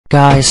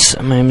Guys,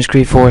 my name is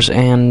Force,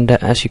 and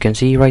as you can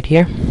see right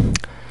here,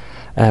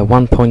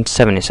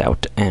 1.7 is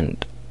out,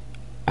 and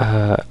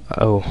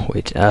oh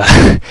wait,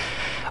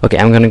 okay,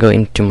 I'm gonna go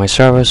into my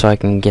server so I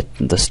can get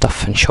the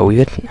stuff and show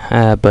you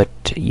it, but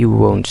you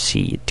won't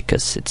see it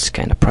because it's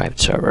kind of private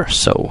server.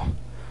 So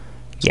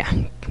yeah,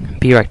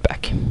 be right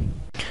back.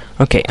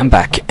 Okay, I'm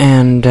back,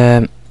 and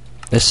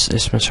this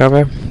is my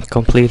server,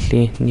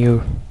 completely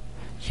new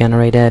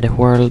generated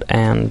world,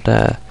 and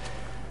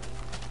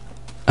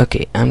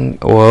okay,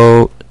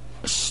 whoa,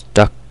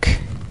 stuck.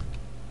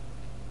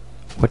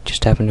 What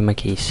just happened to my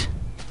keys?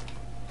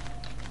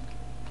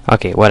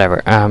 Okay,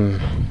 whatever.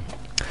 I'm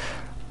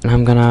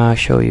gonna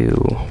show you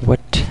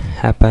what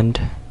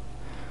happened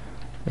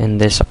in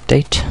this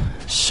update.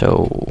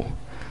 So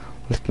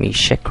let me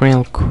check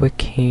real quick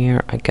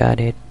here. I got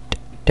it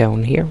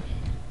down here,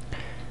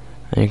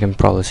 and you can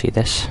probably see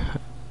this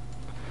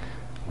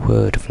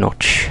word of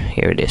notch.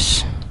 Here it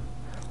is.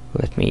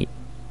 Let me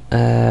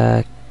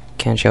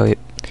can't show you.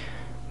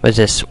 But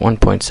this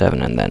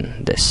 1.7 and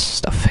then this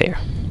stuff here.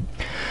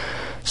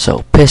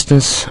 So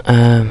pistons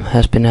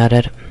has been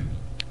added.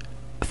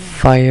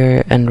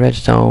 Fire and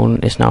redstone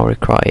is now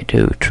required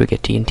to trigger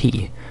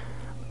TNT.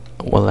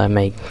 Well, that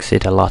makes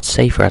it a lot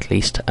safer at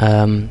least.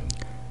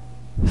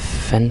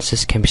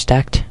 Fences can be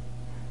stacked.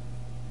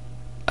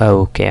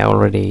 Okay, I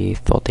already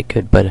thought they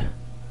could, but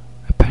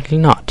apparently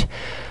not.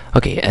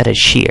 Okay, added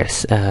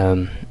shears,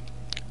 and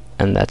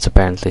that's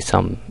apparently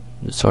some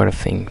sort of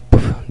thing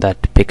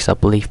that picks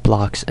up leaf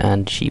blocks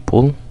and sheep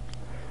wool,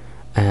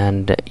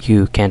 and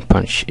you can't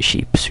punch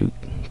sheep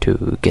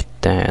to get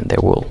their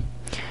wool,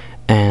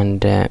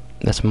 and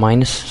that's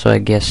minus, so I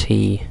guess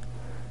he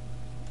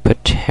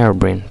put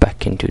Hairbrain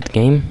back into the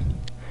game.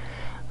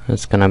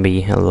 There's gonna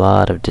be a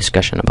lot of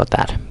discussion about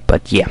that,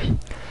 but yeah.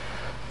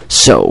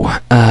 So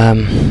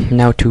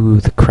now to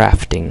the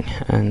crafting,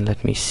 and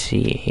let me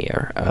see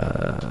here.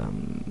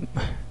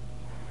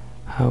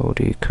 How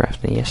do you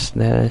craft them? Yes,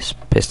 there's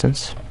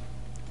pistons.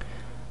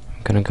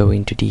 I'm gonna go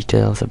into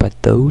details about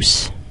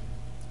those,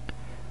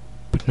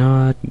 but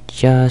not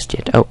just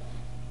yet. Oh,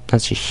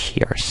 that's just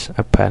shears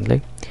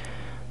apparently,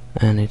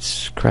 and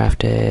it's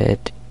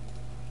crafted.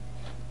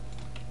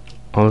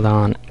 Hold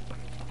on.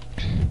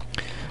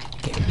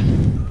 Okay.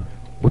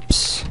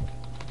 Whoops.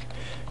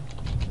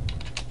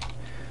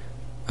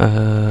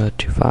 2,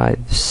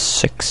 5,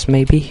 6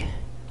 maybe.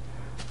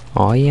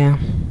 Oh yeah.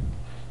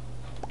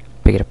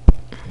 Pick it up.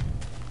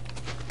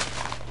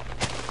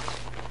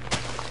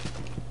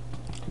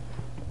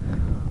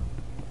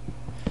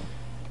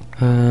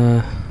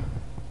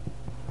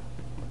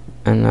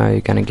 And now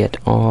you're gonna get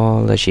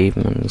all the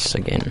achievements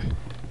again,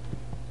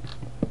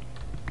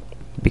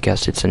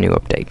 because it's a new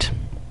update.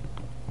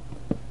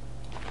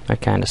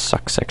 That kinda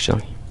sucks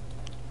actually.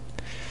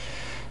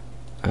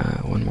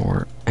 One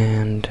more,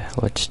 and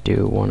let's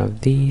do one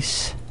of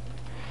these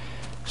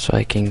so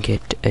I can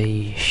get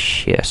a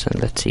shears,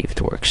 and let's see if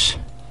it works.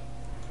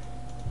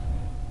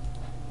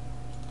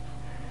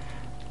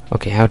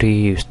 Okay, how do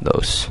you use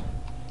those?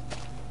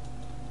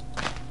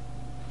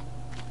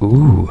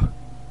 Ooh.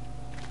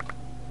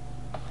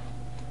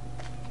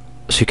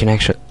 So you can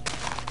actually...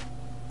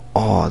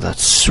 Oh,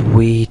 that's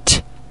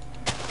sweet.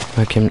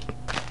 I can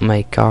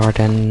make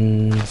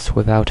gardens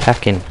without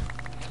hacking.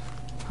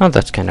 Oh,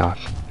 that's kind of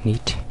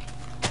neat.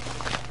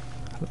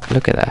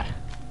 Look at that.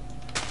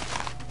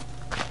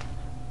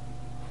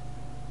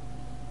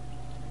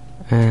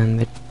 And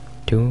they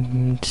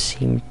don't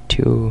seem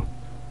to...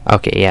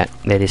 Okay, yeah,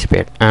 they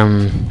disappeared.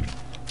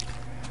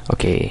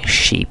 Okay,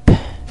 sheep.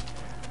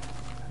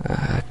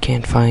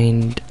 Can't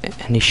find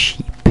any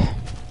sheep.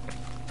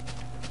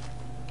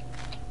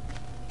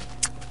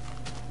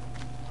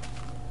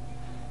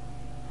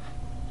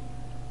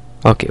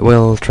 Okay,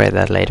 we'll try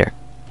that later.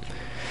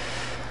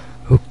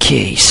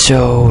 Okay,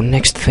 so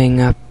next thing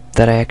up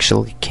that I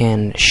actually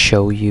can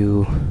show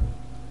you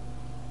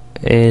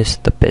is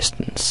the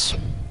pistons.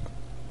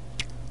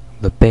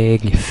 The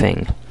big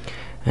thing.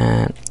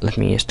 And let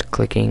me just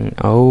clicking.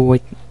 Oh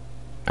wait,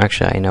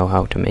 actually I know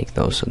how to make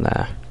those, so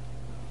that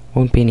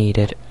won't be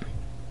needed.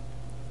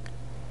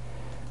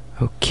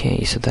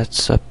 Okay, so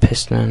that's a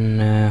piston.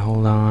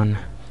 Hold on,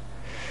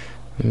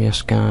 I'm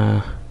just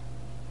gonna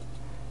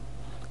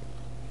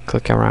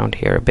click around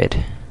here a bit.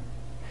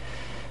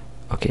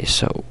 Okay,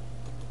 so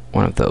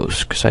one of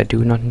those, because I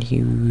do not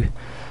need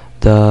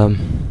the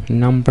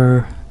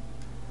number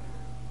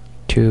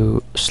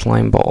 2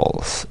 slime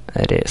balls.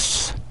 It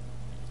is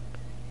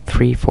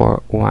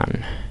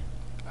 341.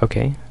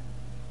 Okay,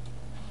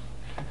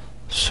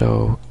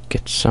 so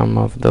get some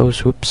of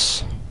those.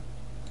 Whoops.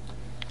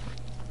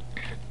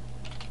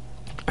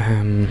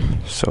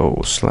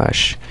 So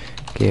slash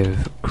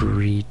give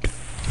greed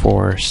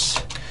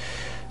force.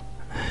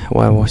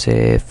 What was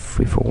it?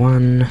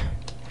 341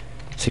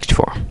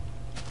 64.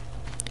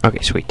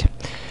 Okay, sweet.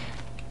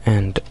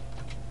 And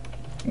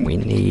we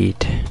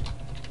need...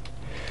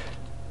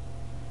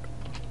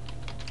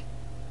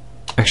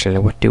 Actually,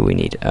 what do we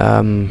need?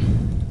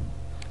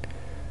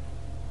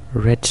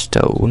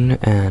 redstone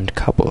and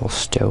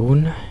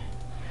cobblestone.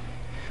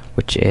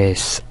 which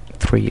is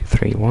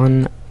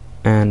 331,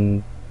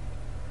 and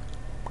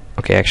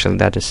okay, actually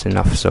that is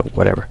enough, so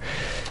whatever.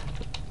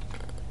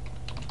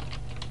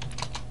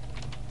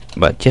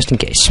 But just in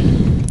case.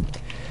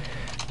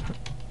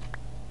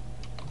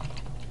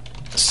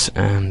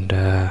 And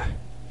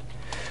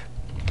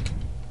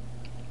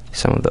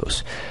some of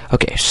those.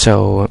 Okay,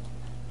 so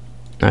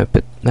I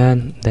put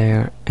that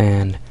there,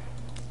 and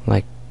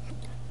like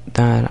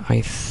that,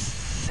 I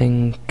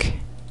think.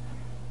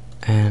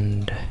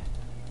 And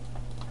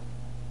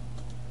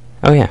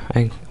oh yeah,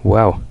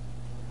 wow,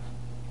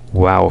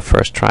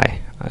 first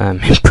try. I'm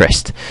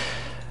impressed.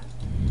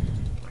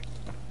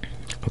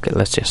 Okay,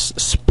 let's just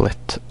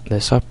split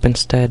this up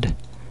instead.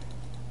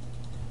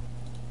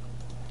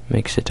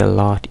 Makes it a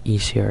lot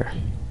easier.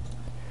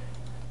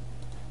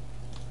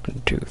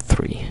 1, 2,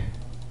 3.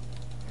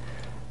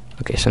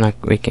 Okay, so now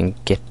we can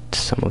get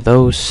some of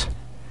those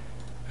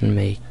and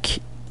make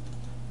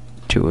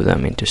 2 of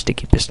them into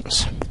sticky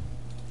pistons.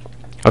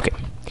 Okay,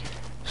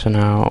 so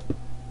now,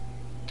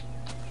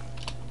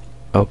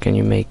 oh, can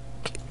you make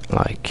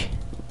like,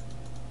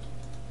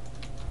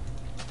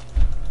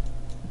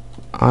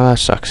 oh, that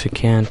sucks, you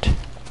can't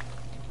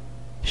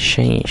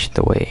change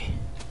the way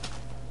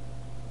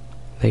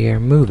they are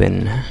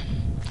moving.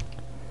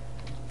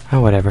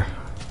 Oh, whatever,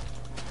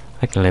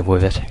 I can live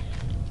with it.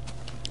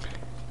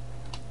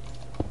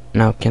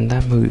 Now, can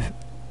that move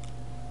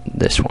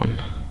this one?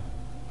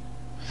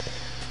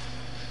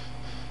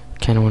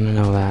 Kinda wanna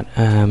know that.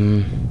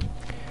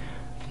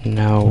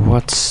 Now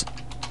what's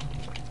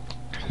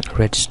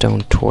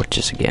redstone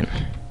torches again?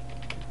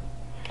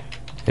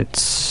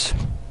 It's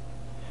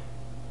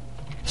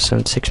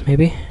 76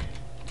 maybe?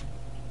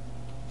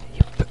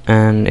 Yep.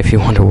 And if you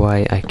wonder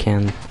why I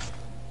can...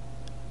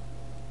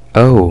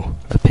 Oh,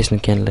 a piston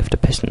can lift a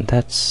piston.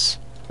 That's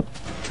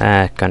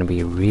gonna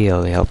be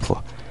really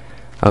helpful.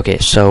 Okay,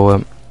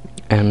 so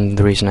and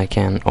the reason I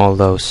can all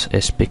those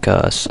is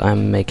because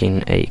I'm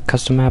making a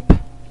custom map.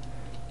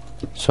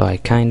 So I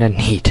kinda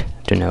need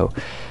to know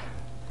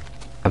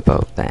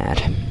about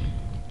that.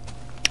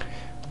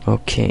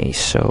 Okay,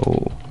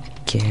 so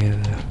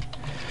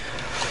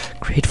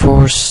create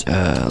force,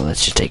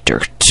 let's just take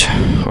dirt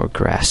or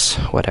grass,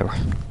 whatever.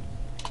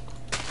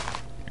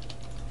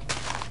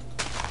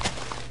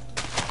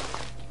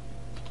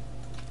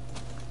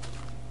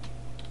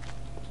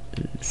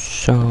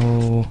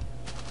 So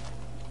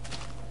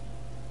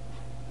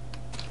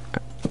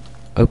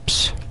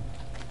oops.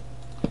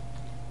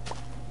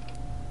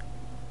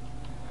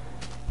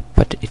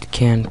 But it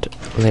can't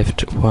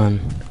lift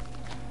one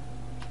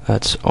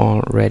that's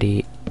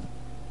already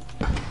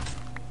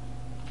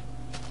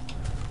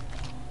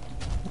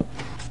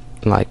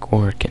like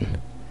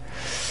working.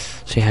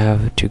 So you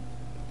have to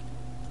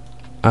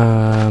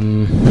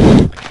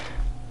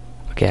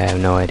okay, I have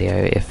no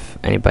idea if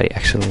anybody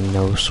actually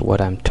knows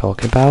what I'm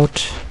talking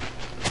about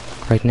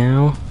right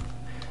now,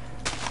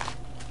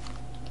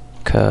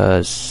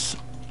 cause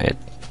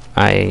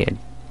I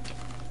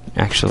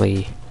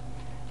actually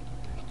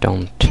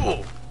don't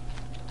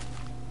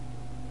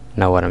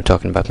know what I'm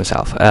talking about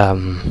myself.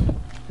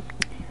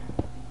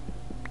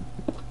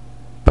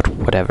 But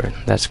whatever,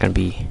 that's gonna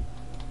be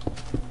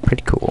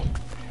pretty cool.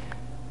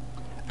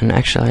 And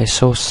actually I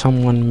saw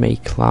someone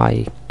make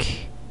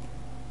like,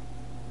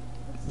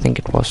 I think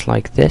it was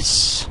like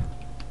this.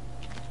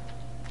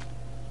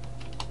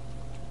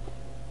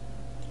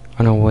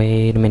 Oh no,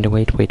 wait a minute,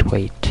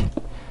 wait.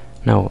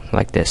 No,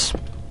 like this.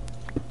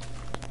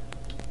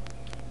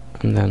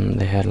 And then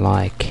they had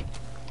like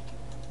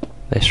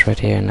this right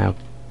here. Now,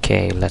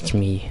 okay, let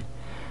me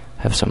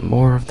have some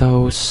more of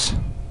those.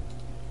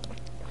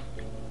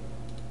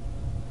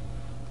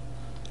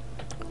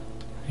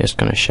 Just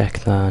gonna check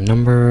the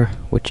number,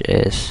 which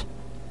is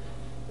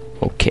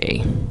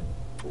okay.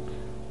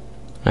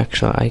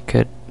 Actually, I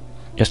could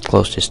just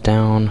close this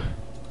down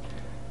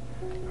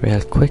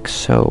real quick.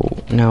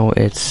 So now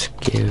it's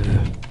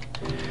give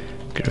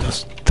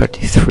us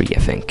 33, I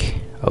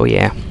think. Oh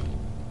yeah.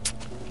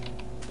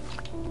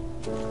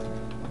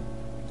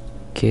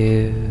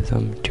 Give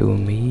them to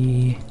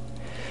me.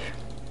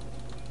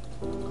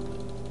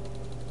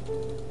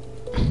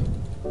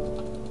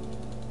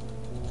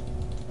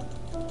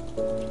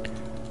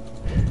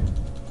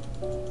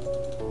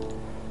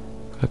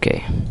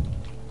 Okay.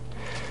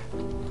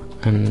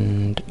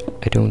 And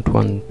I don't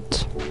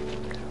want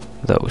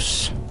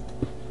those.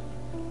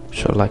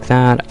 So like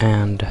that,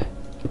 and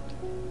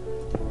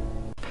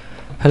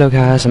hello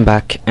guys, I'm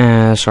back.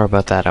 Sorry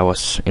about that, I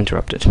was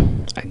interrupted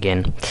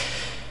again.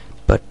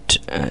 But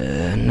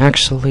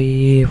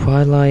actually,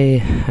 while I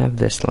have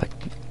this like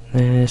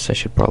this, I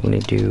should probably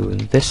do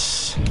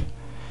this.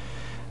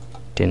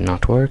 Did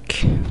not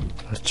work.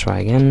 Let's try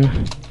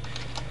again.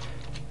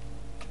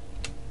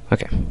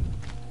 Okay.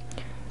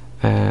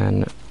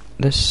 And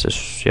this is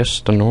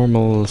just a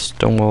normal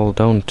stone wall.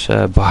 Don't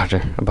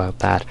bother about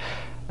that.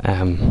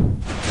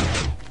 And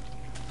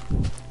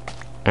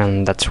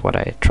that's what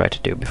I tried to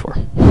do before.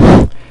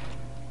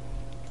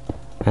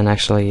 And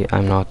actually,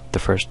 I'm not the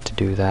first to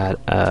do that.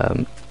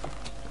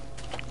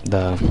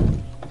 The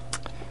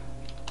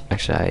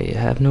Actually, I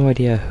have no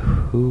idea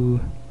who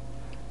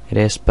it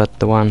is, but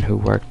the one who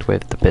worked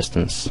with the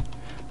pistons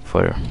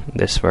for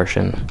this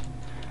version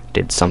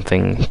did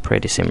something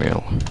pretty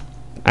similar.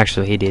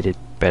 Actually, he did it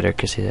better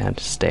because he had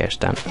stairs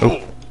down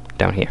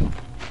here.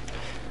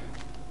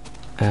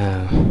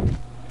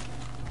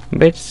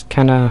 But it's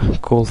kinda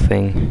cool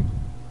thing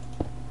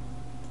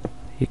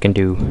you can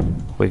do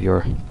with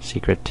your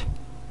secret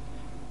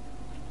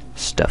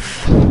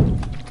stuff.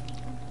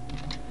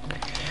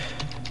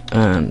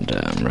 And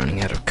I'm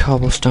running out of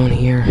cobblestone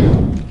here.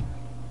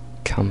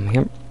 Come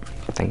here.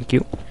 Thank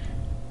you.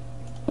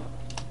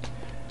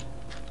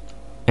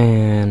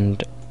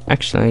 And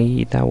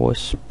actually, that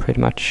was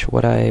pretty much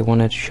what I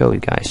wanted to show you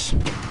guys.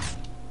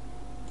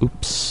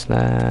 Oops.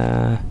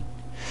 Damn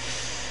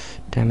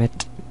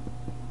it.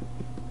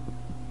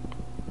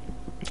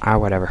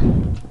 Whatever.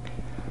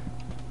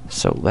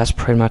 So that's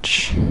pretty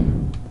much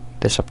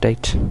this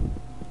update.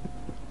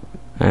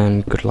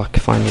 And good luck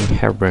finding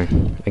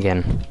Hairbrune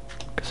again,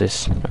 because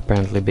it's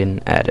apparently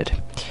been added.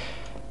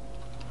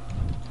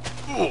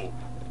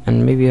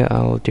 And maybe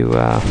I'll do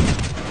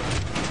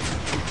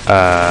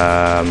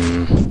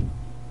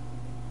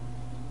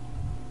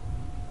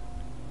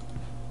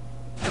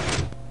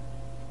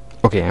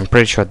okay, I'm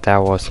pretty sure that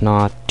was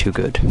not too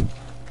good.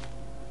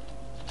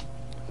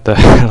 The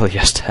hell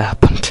just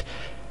happened?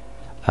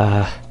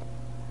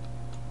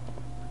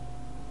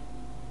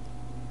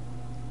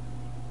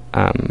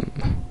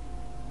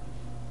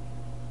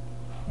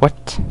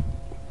 What?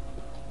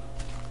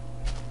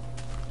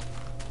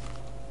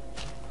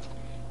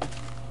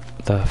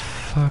 The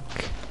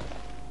fuck?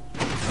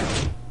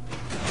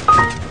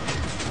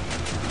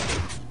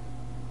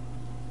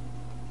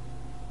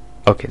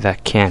 Okay,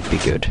 that can't be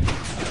good.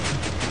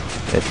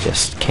 It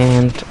just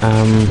can't.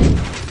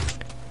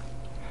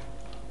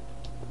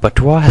 But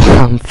while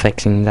I'm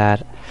fixing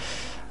that,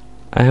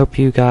 I hope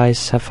you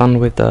guys have fun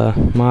with the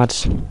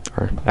mods.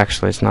 Or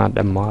actually, it's not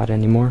a mod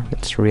anymore,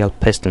 it's real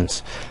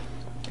pistons.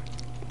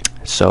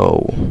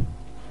 So,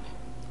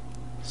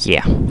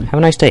 yeah, have a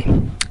nice day.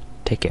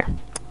 Take care.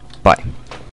 Bye.